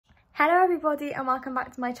Hello everybody and welcome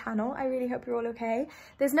back to my channel. I really hope you're all okay.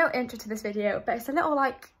 There's no intro to this video, but it's a little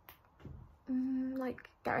like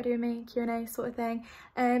get ready with me Q&A sort of thing.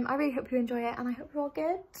 I really hope you enjoy it and I hope you're all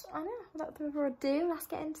good. I know, without further ado, let's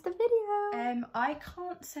get into the video. I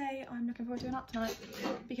can't say I'm looking forward to a nap tonight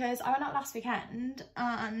because I went out last weekend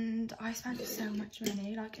and I spent so much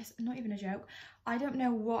money, like it's not even a joke. I don't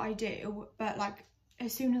know what I do, but like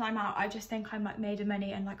as soon as I'm out, I just think I'm like made of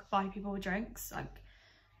money and like buy people drinks, like,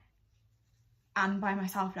 and by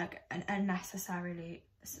myself like an unnecessary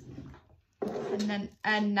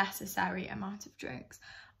amount of drinks,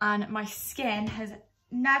 and my skin has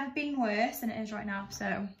never been worse than it is right now,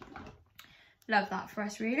 so love that for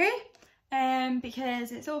us really,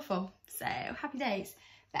 because it's awful, so happy days.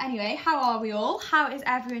 But anyway, how are we all? How is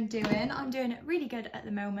everyone doing? I'm doing really good at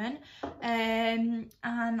the moment, and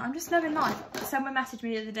I'm just loving life. Someone messaged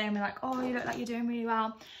me the other day and were like, oh, you look like you're doing really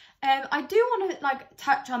well. I do want to like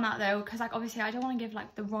touch on that though, because like obviously I don't want to give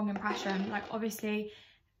like the wrong impression. Like obviously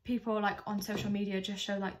people like on social media just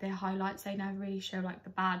show like their highlights, they never really show like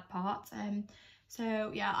the bad parts.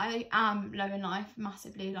 So yeah, I am loving life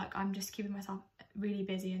massively. Like I'm just keeping myself really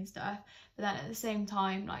busy and stuff, but then at the same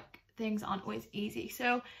time like things aren't always easy,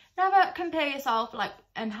 so never compare yourself like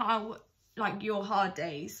and how like your hard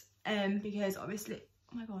days, because obviously,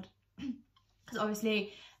 oh my god, because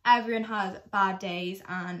obviously everyone has bad days,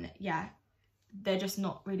 and yeah, they're just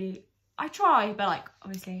not really, I try, but like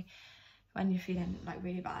obviously when you're feeling like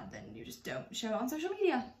really bad, then you just don't show it on social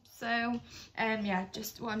media. So yeah,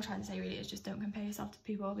 just what I'm trying to say really is just don't compare yourself to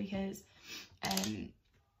people, because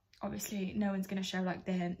obviously no one's going to show like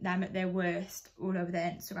them at their worst all over their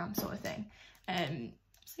Instagram sort of thing.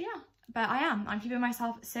 So yeah, but I'm keeping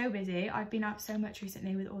myself so busy. I've been out so much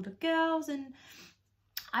recently with all the girls and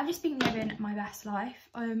I've just been living my best life.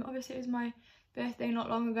 Obviously it was my birthday not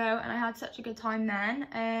long ago and I had such a good time then.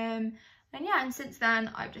 And yeah, and since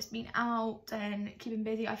then I've just been out and keeping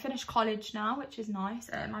busy. I finished college now, which is nice.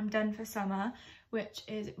 I'm done for summer, which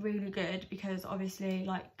is really good because obviously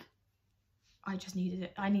like I just needed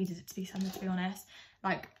it. I needed it to be summer, to be honest.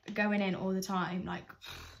 Like going in all the time, like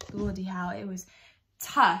bloody hell, it was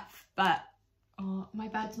tough. But oh, my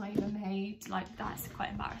bed's not even made. Like that's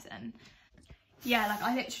quite embarrassing. Yeah, like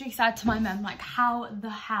I literally said to my mum, like, how the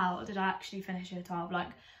hell did I actually finish year 12? Like,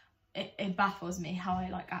 it baffles me how I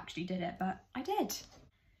like actually did it, but I did.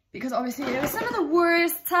 Because obviously there were some of the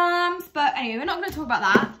worst times, but anyway, we're not going to talk about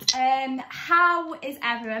that. How is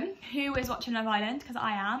everyone who is watching Love Island? Because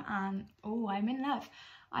I am, and oh, I'm in love.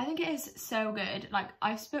 I think it is so good. Like,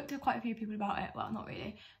 I spoke to quite a few people about it. Well, not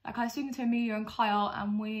really. Like, I was speaking to Amelia and Kyle,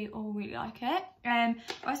 and we all really like it. I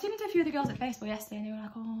was speaking to a few of the girls at Facebook yesterday, and they were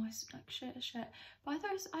like, oh, it's like shit. But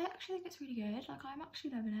I actually think it's really good. Like, I'm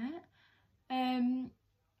actually loving it.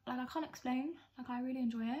 Like, I can't explain. Like, I really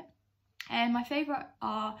enjoy it. My favourite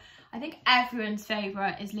are, I think everyone's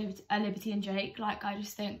favourite is Liberty and Jake. Like, I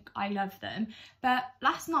just think I love them. But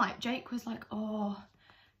last night, Jake was like, oh,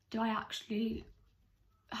 do I actually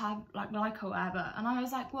have like her or whatever? And I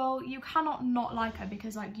was like, well, you cannot not like her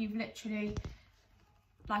because like you've literally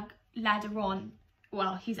like led her on.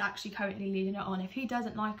 Well, he's actually currently leading her on. If he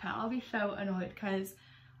doesn't like her, I'll be so annoyed because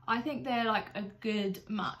I think they're like a good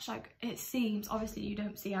match. Like it seems, obviously you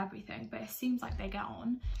don't see everything, but it seems like they get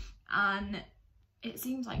on and it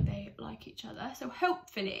seems like they like each other, so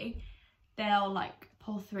hopefully they'll like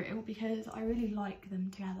pull through because I really like them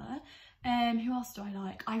together. Who else do I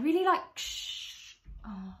like? I really like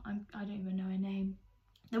I don't even know her name,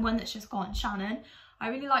 the one that's just gone, Shannon. I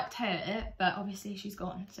really liked her, but obviously she's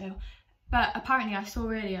gone. So, but apparently I saw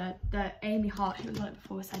earlier that Amy Hart, who was on it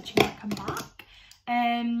before, said she might come back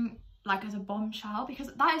like as a bombshell, because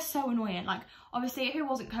that is so annoying. Like obviously if it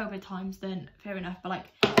wasn't COVID times then fair enough, but like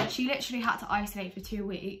she literally had to isolate for 2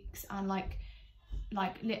 weeks and like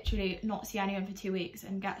literally not see anyone for 2 weeks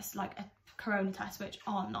and gets like a corona test, which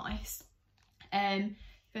aren't nice.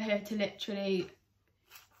 For her to literally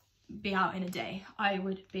be out in a day, I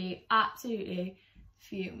would be absolutely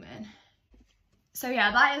fuming. So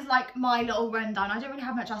yeah, that is like my little rundown. I don't really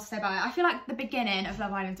have much else to say about it. I feel like the beginning of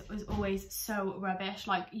Love Island was always so rubbish.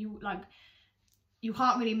 Like you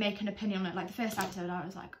can't really make an opinion on it. Like the first episode I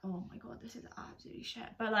was like, oh my god, this is absolutely shit.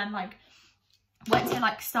 But then like once it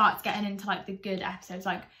like starts getting into like the good episodes,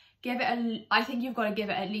 like I think you've got to give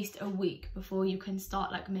it at least a week before you can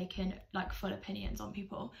start like making like full opinions on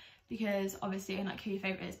people, because obviously and like who your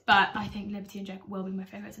favourite is. But I think Liberty and Jake will be my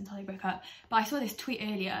favourites until they break up. But I saw this tweet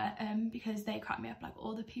earlier because they cracked me up, like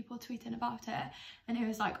all the people tweeting about it, and it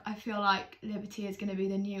was like, I feel like Liberty is going to be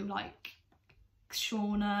the new like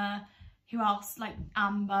Shauna, who else, like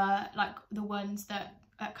Amber, like the ones that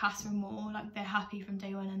at Catherine Moore, like they're happy from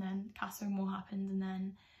day one, and then Catherine Moore happens, and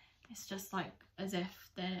then it's just like as if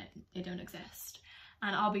they don't exist.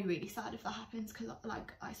 And I'll be really sad if that happens, because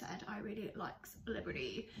like I said, I really like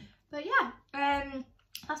Liberty. But yeah,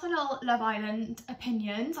 that's my little Love Island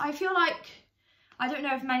opinions. I feel like, I don't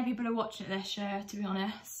know if many people are watching it this year, to be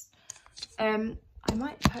honest. I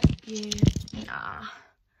might put you, nah.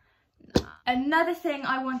 Another thing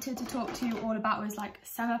I wanted to talk to you all about was like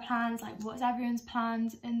summer plans, like what's everyone's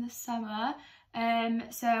plans in the summer.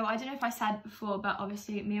 So I don't know if I said before, but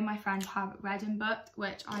obviously me and my friend have Reading booked,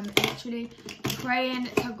 which I'm literally praying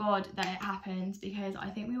to God that it happens, because I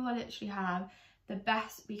think we will literally have the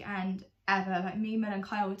best weekend ever. Like me, Mel and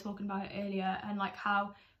Kyle were talking about it earlier, and like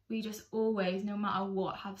how we just always, no matter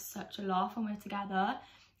what, have such a laugh when we're together.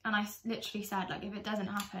 And I literally said, like, if it doesn't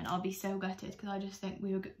happen, I'll be so gutted, because I just think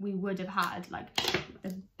we would have had like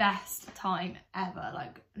the best time ever.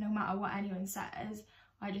 Like no matter what anyone says,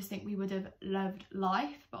 I just think we would have loved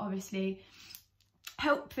life. But obviously,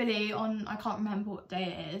 hopefully on, I can't remember what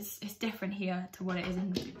day it is, it's different here to what it is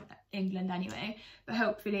in England anyway, but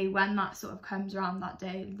hopefully when that sort of comes around, that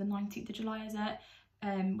day, the 19th of July is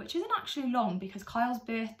it, which isn't actually long, because Kyle's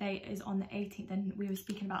birthday is on the 18th, and we were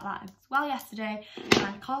speaking about that as well yesterday,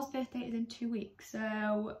 and Kyle's birthday is in 2 weeks.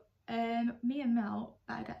 So me and Mel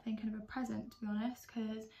better get thinking of a present, to be honest,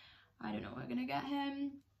 because I don't know what we're gonna get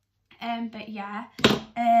him. But yeah,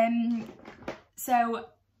 so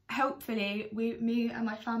hopefully me and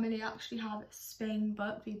my family actually have Spain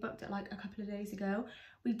booked. We booked it like a couple of days ago.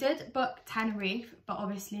 We did book Tenerife, but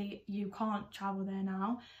obviously you can't travel there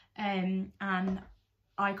now, and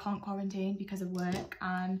I can't quarantine because of work,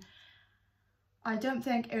 and I don't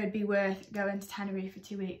think it would be worth going to Tenerife for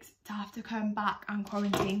 2 weeks to have to come back and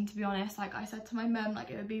quarantine, to be honest. Like I said to my mum, like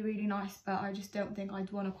it would be really nice, but I just don't think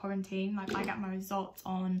I'd want to quarantine. Like I get my results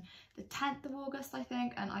on the 10th of August, I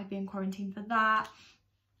think, and I'd be in quarantine for that.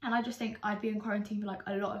 And I just think I'd be in quarantine for like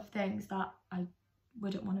a lot of things that I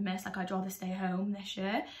wouldn't want to miss. Like I'd rather stay home this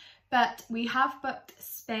year. But we have booked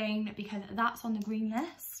Spain because that's on the green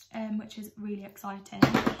list, which is really exciting.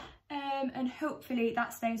 And hopefully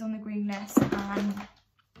that stays on the green list and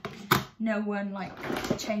no one like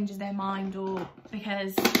changes their mind, or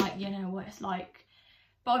because like you know what it's like.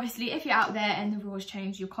 But obviously if you're out there and the rules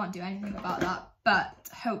change, you can't do anything about that. But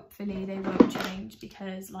hopefully they won't change,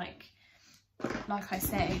 because like I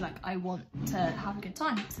say, like I want to have a good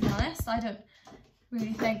time, to be honest. I don't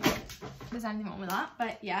really think there's anything wrong with that,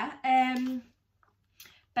 but yeah.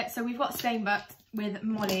 But so we've got Spain booked with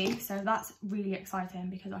Molly, so that's really exciting,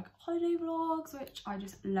 because like holiday vlogs, which I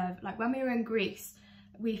just love. Like when we were in Greece,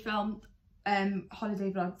 we filmed holiday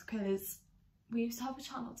vlogs, because we used to have a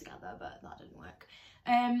channel together, but that didn't work.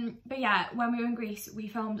 But yeah, when we were in Greece, we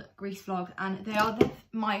filmed Greece vlogs, and they are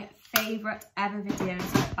my favourite ever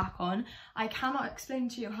videos to look back on. I cannot explain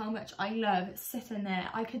to you how much I love sitting there.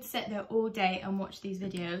 I could sit there all day and watch these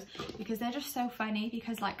videos, because they're just so funny,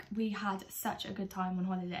 because like we had such a good time on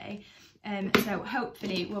holiday. So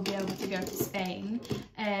hopefully we'll be able to go to Spain,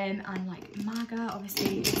 and like Maga,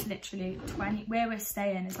 obviously it's literally where we're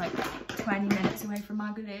staying is like 20 minutes away from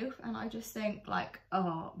Magaluf, and I just think like,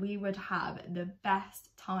 oh, we would have the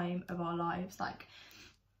best time of our lives. Like,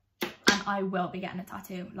 and I will be getting a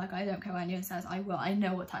tattoo. Like I don't care what anyone says, I will. I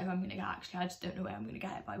know what tattoo I'm gonna get, actually. I just don't know where I'm gonna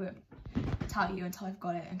get it, but I won't tell you until I've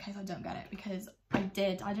got it, in case I don't get it, because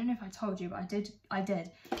I don't know if I told you, but I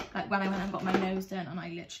did like when I went and got my nose done, and I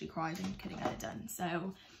literally cried and couldn't get it done.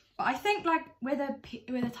 So but I think like with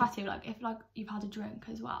a tattoo, like if like you've had a drink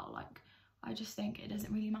as well, like I just think it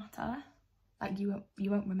doesn't really matter. Like you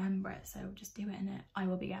won't remember it, so just do it, and I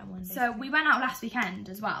will be getting one. So we went out last weekend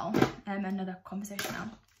as well. Another conversation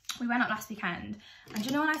now. We went out last weekend, and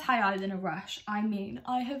you know when I tell you I was in a rush, I mean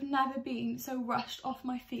I have never been so rushed off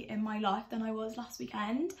my feet in my life than I was last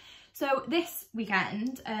weekend. So this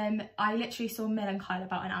weekend, I literally saw Mill and Kyle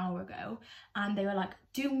about an hour ago, and they were like,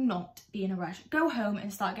 do not be in a rush, go home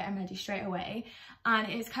and start getting ready straight away. And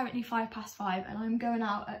it's currently 5:05, and I'm going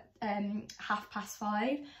out at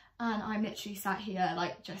 5:30, and I'm literally sat here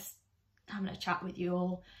like just having a chat with you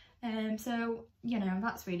all. So you know,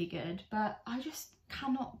 that's really good, but I just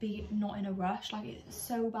cannot be not in a rush. Like it's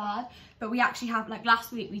so bad. But we actually have, like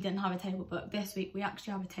last week we didn't have a table book, this week we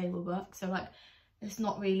actually have a table book, so like it's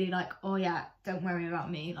not really like, oh yeah, don't worry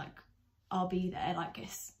about me, like I'll be there. Like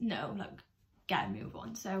it's no, like get a move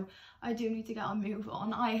on. So I do need to get a move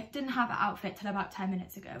on. I didn't have an outfit till about 10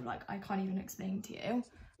 minutes ago. Like I can't even explain to you.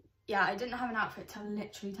 Yeah, I didn't have an outfit till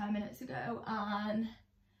literally 10 minutes ago, and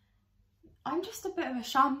I'm just a bit of a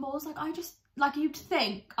shambles. Like I just, like you'd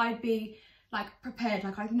think I'd be like prepared.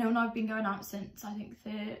 Like I've known I've been going out since I think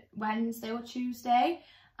the Wednesday or Tuesday,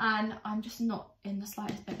 and I'm just not in the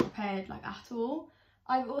slightest bit prepared, like at all.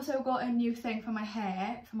 I've also got a new thing for my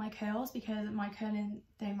hair, for my curls, because my curling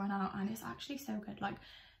thing ran out, and it's actually so good. Like,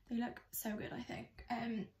 they look so good, I think.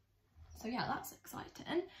 So yeah, that's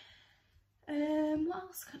exciting. What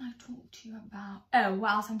else can I talk to you about? Oh,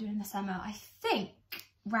 what else I'm doing this summer? I think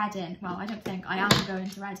Reading. Well, I don't think, I am going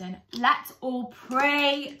to Reading. Let's all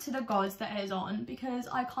pray to the gods that it is on, because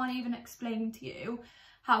I can't even explain to you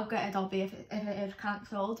how gutted I'll be if it is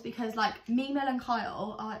cancelled, because like me, Mel and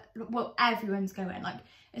Kyle are, well, everyone's going. Like,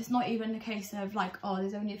 it's not even a case of like, oh,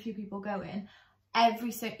 there's only a few people going.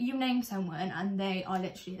 You name someone and they are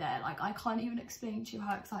literally there. Like, I can't even explain to you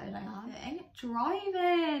how excited I am.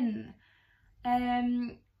 Driving.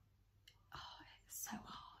 Oh, it's so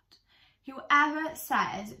hard. Whoever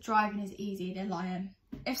says driving is easy, they're lying.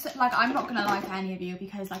 If so, like, I'm not gonna lie to any of you,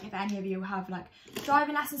 because like if any of you have like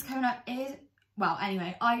driving lessons coming up, well,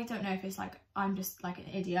 anyway, I don't know if it's like I'm just like an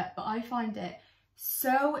idiot, but I find it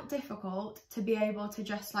so difficult to be able to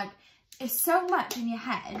just like, it's so much in your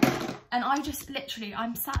head, and I just literally,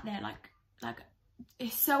 I'm sat there like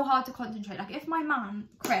it's so hard to concentrate. Like, if my man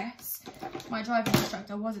Chris, my driving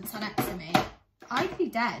instructor, wasn't sat next to me, I'd be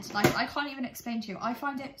dead. Like, I can't even explain to you. I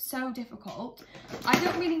find it so difficult. I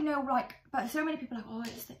don't really know, like, but so many people are like, oh,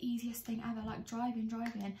 it's the easiest thing ever, like driving.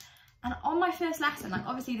 And on my first lesson, like,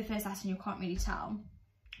 obviously the first lesson you can't really tell,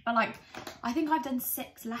 but like, I think I've done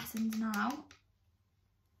 6 lessons now.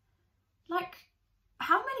 Like,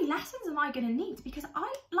 how many lessons am I gonna need? Because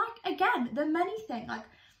I, like, again, the money thing, like,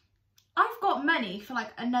 I've got money for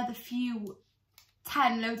like another few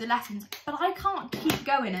 10 loads of lessons, but I can't keep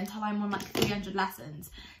going until I'm on like 300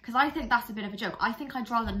 lessons, because I think that's a bit of a joke. I think I'd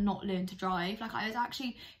rather not learn to drive. Like, I was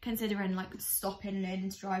actually considering like stopping learning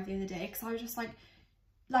to drive the other day, because I was just like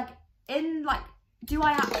do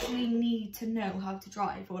I actually need to know how to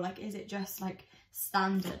drive, or like is it just like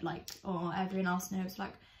standard, like, or everyone else knows?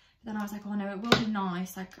 Like, then I was like, oh no, it will be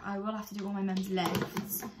nice, like I will have to do all my mum's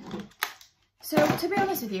lifts. So, to be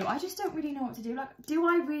honest with you, I just don't really know what to do. Like, do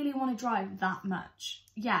I really want to drive that much?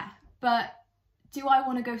 Yeah. But do I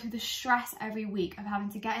want to go through the stress every week of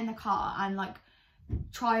having to get in the car and, like,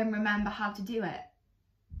 try and remember how to do it?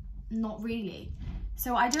 Not really.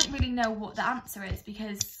 So, I don't really know what the answer is,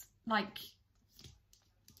 because, like,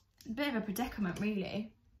 a bit of a predicament,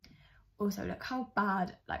 really. Also, look how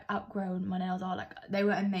bad, like, outgrown my nails are. Like, they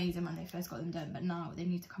were amazing when they first got them done, but now they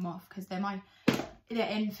need to come off, because they're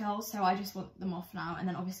infills, so I just want them off now. And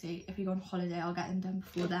then obviously if we go on holiday, I'll get them done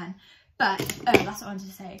before then. But oh, that's what I wanted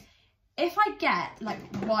to say. If I get like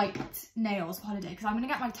white nails for holiday, because I'm gonna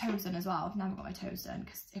get my toes done as well. I've never got my toes done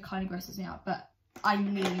because it kind of grosses me out, but I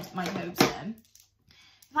need my toes done.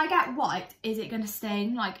 If I get white, is it gonna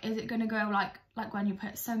stain? Like, is it gonna go like when you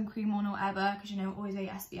put sun cream on or whatever, because, you know, always a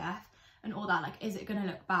SPF and all that, like, is it gonna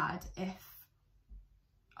look bad if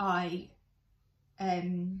I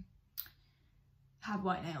have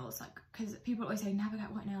white nails? Like, because people always say never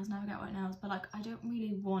get white nails, but like, I don't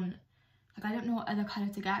really want, like, I don't know what other colour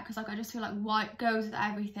to get, because like, I just feel like white goes with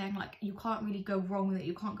everything. Like, you can't really go wrong with it,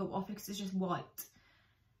 you can't go off it, because it's just white.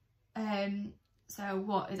 So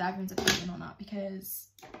what is everyone's opinion on that? Because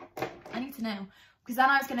I need to know, because then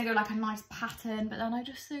I was gonna go like a nice pattern, but then I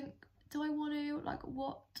just think, do I want to? Like,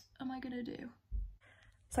 what am I gonna do?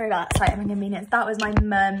 Sorry about that slight inconvenience. That was my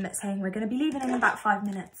mum saying we're gonna be leaving in about 5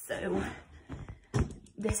 minutes, so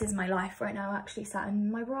this is my life right now, actually sat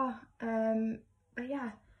in my bra. But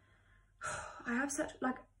yeah, I have such,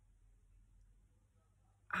 like,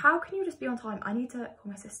 how can you just be on time? I need to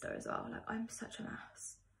call my sister as well. Like, I'm such a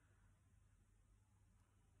mess.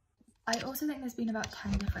 I also think there's been about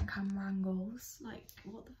 10 different camera angles. Like,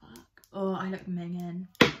 what the fuck? Oh, I look minging.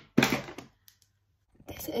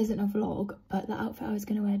 This isn't a vlog, but the outfit I was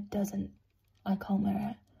gonna wear I can't wear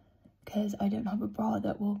it, because I don't have a bra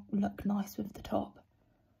that will look nice with the top.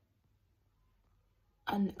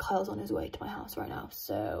 And Kyle's on his way to my house right now,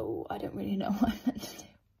 so I don't really know what I'm meant to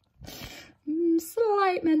do.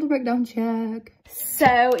 Slight mental breakdown check.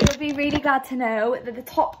 So you'll be really glad to know that the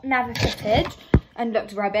top never fitted and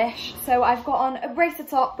looked rubbish. So I've got on a bracer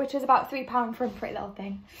top, which is about £3 for a pretty little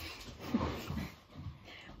thing.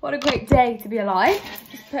 What a great day to be alive.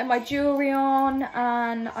 Just putting my jewellery on,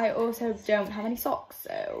 and I also don't have any socks,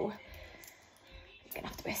 so I'm gonna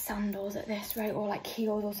have to wear sandals at this rate, or like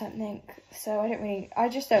heels or something. So I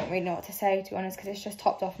just don't really know what to say, to be honest, because it's just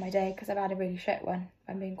topped off my day, because I've had a really shit one, if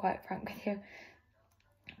I'm being quite frank with you.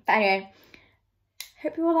 But anyway,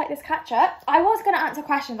 hope you all like this catch up. I was going to answer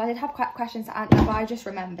questions. I did have questions to answer, but I just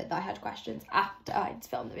remembered that I had questions after I'd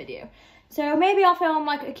filmed the video. So maybe I'll film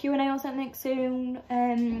like a Q&A or something soon,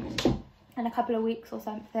 in a couple of weeks or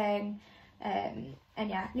something. And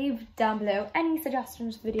yeah, leave down below any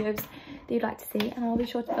suggestions for videos that you'd like to see, and I'll be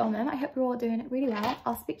sure to film them. I hope you're all doing really well.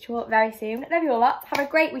 I'll speak to you all very soon. Love you all lots. Have a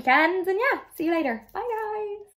great weekend, and yeah, see you later. Bye guys.